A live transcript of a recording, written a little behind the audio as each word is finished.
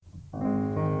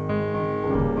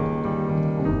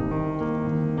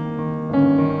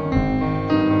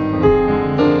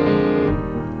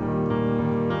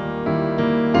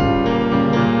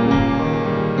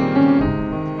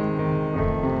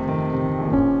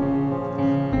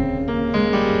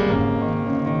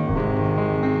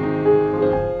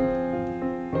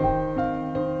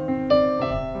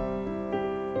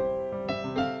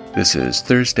This is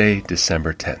Thursday,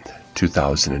 December 10th,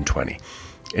 2020,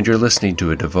 and you're listening to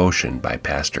a devotion by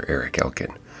Pastor Eric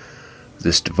Elkin.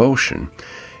 This devotion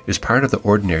is part of the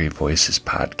Ordinary Voices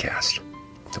podcast,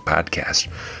 a podcast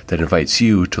that invites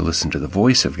you to listen to the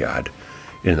voice of God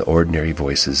in the ordinary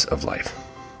voices of life.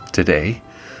 Today,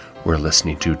 we're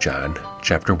listening to John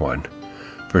chapter 1,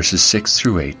 verses 6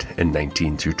 through 8 and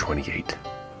 19 through 28.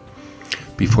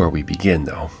 Before we begin,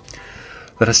 though,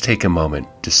 let us take a moment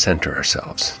to center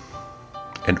ourselves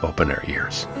and open our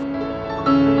ears.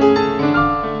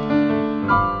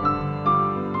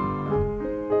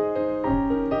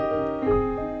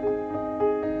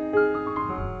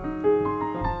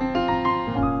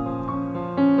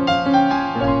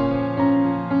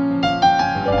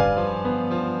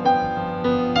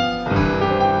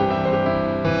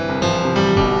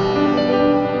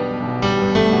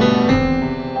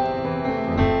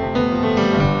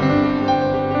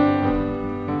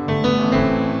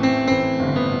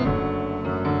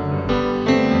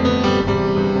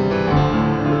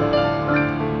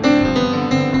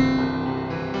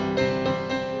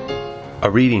 A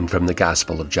reading from the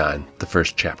Gospel of John, the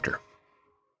first chapter.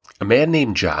 A man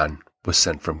named John was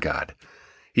sent from God.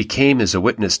 He came as a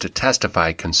witness to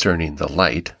testify concerning the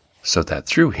light, so that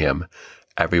through him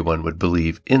everyone would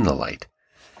believe in the light.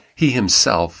 He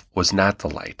himself was not the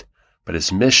light, but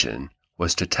his mission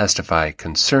was to testify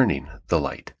concerning the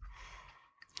light.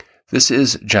 This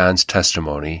is John's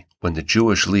testimony when the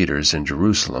Jewish leaders in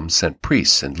Jerusalem sent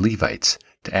priests and Levites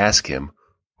to ask him,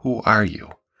 "Who are you?"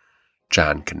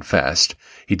 John confessed.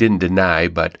 He didn't deny,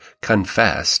 but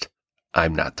confessed,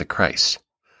 "I'm not the Christ."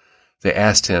 They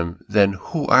asked him, "Then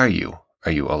who are you?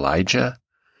 Are you Elijah?"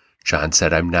 John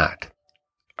said, "I'm not."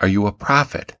 "Are you a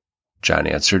prophet?" John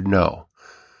answered, "No."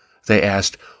 They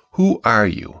asked, "Who are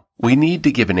you? We need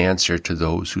to give an answer to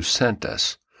those who sent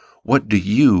us. What do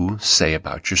you say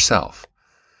about yourself?"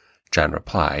 John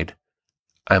replied,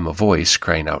 "I'm a voice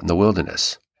crying out in the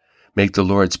wilderness. Make the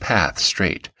Lord's path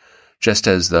straight, just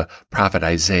as the prophet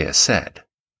Isaiah said."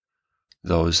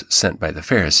 Those sent by the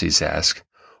Pharisees asked,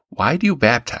 "Why do you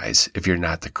baptize if you're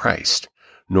not the Christ,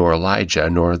 nor Elijah,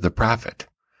 nor the prophet?"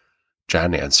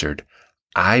 John answered,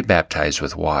 "I baptize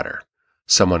with water.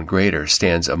 Someone greater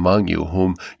stands among you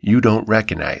whom you don't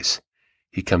recognize.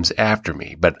 He comes after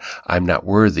me, but I'm not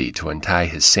worthy to untie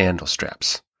his sandal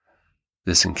straps."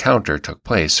 This encounter took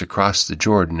place across the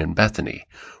Jordan in Bethany,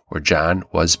 where John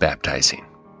was baptizing.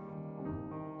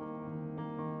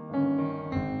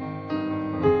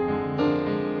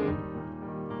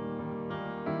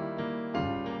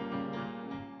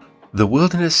 The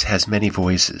wilderness has many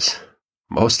voices.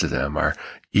 Most of them are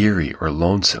eerie or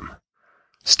lonesome.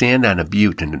 Stand on a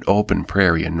butte in an open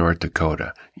prairie in North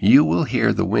Dakota. You will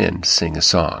hear the wind sing a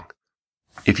song.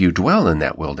 If you dwell in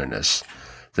that wilderness,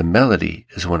 the melody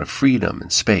is one of freedom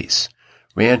and space.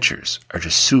 Ranchers are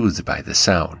just soothed by the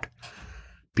sound.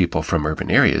 People from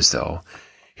urban areas, though,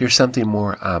 hear something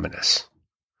more ominous.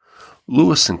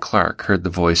 Lewis and Clark heard the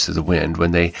voice of the wind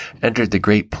when they entered the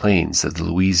Great Plains of the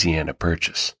Louisiana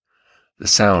Purchase. The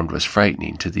sound was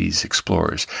frightening to these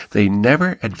explorers. They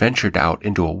never had ventured out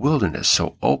into a wilderness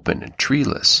so open and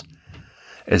treeless.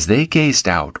 As they gazed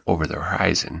out over the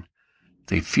horizon,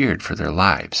 they feared for their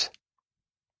lives.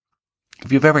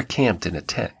 If you've ever camped in a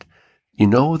tent, you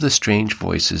know the strange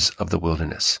voices of the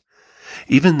wilderness.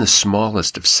 Even the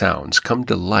smallest of sounds come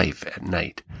to life at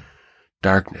night.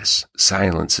 Darkness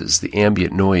silences the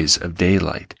ambient noise of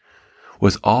daylight.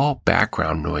 With all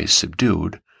background noise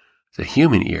subdued, the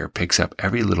human ear picks up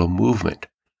every little movement.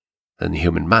 Then the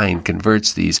human mind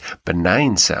converts these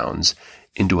benign sounds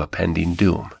into a pending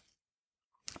doom.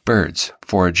 Birds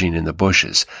foraging in the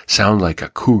bushes sound like a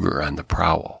cougar on the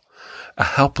prowl. A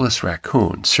helpless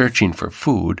raccoon searching for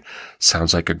food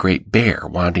sounds like a great bear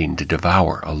wanting to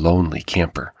devour a lonely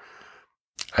camper.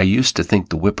 I used to think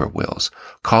the whippoorwills,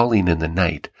 calling in the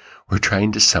night, were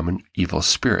trying to summon evil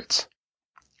spirits.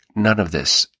 None of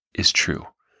this is true.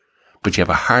 But you have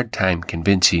a hard time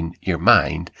convincing your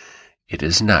mind it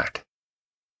is not.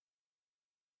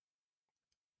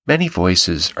 Many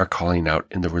voices are calling out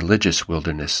in the religious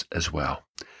wilderness as well.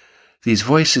 These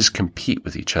voices compete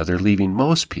with each other, leaving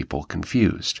most people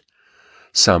confused.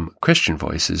 Some Christian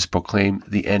voices proclaim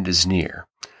the end is near,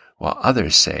 while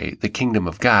others say the kingdom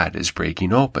of God is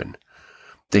breaking open.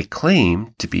 They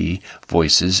claim to be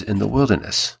voices in the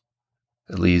wilderness.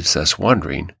 It leaves us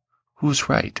wondering, who's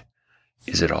right?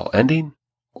 Is it all ending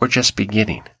or just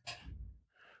beginning?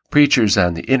 Preachers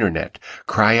on the internet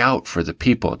cry out for the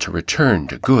people to return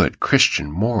to good Christian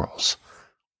morals.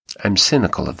 I'm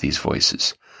cynical of these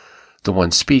voices. The one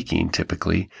speaking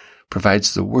typically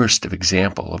provides the worst of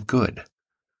example of good.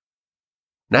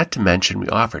 Not to mention we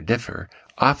often differ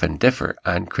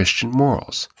on Christian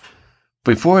morals.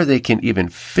 Before they can even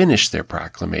finish their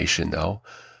proclamation, though,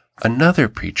 another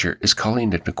preacher is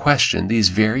calling into question these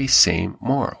very same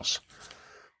morals.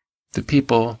 The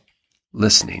people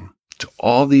listening to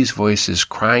all these voices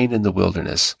crying in the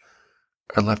wilderness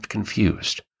are left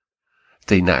confused.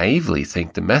 They naively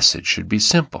think the message should be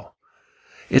simple.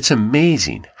 It's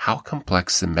amazing how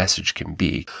complex the message can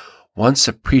be once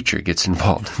a preacher gets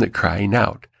involved in the crying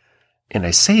out. And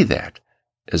I say that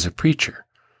as a preacher.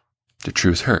 The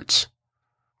truth hurts.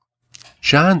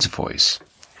 John's voice,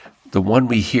 the one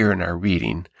we hear in our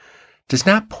reading, does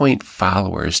not point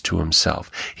followers to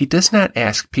himself. He does not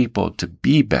ask people to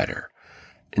be better.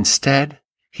 Instead,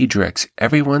 he directs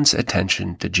everyone's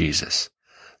attention to Jesus,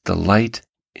 the light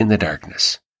in the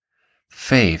darkness.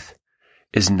 Faith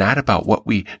is not about what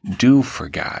we do for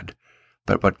God,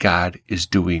 but what God is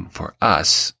doing for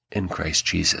us in Christ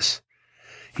Jesus.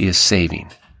 He is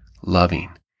saving,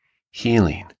 loving,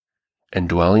 healing, and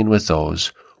dwelling with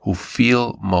those who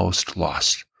feel most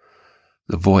lost.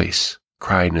 The voice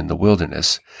crying in the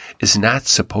wilderness is not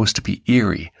supposed to be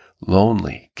eerie,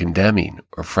 lonely, condemning,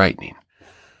 or frightening.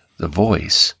 The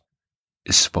voice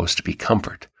is supposed to be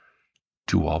comfort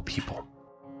to all people.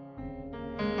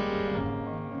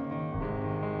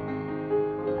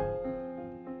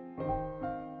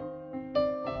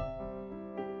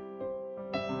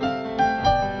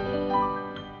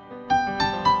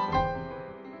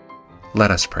 Let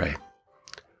us pray.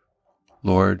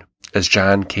 Lord, as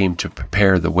John came to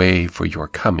prepare the way for your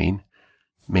coming,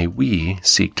 may we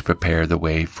seek to prepare the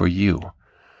way for you,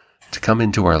 to come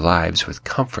into our lives with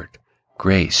comfort,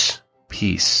 grace,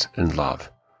 peace, and love.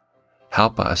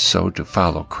 Help us so to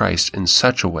follow Christ in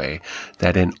such a way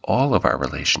that in all of our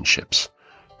relationships,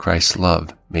 Christ's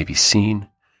love may be seen,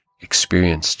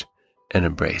 experienced, and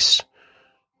embraced,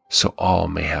 so all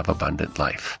may have abundant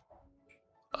life.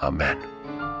 Amen.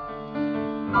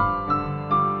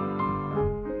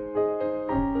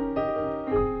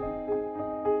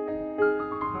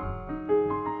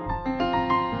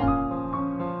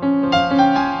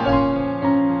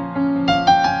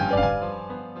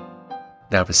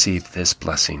 Now receive this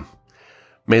blessing.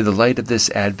 May the light of this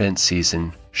Advent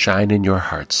season shine in your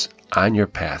hearts, on your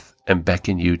path, and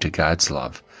beckon you to God's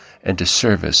love and to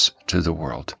service to the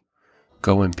world.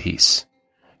 Go in peace,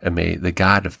 and may the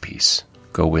God of peace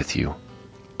go with you.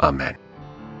 Amen.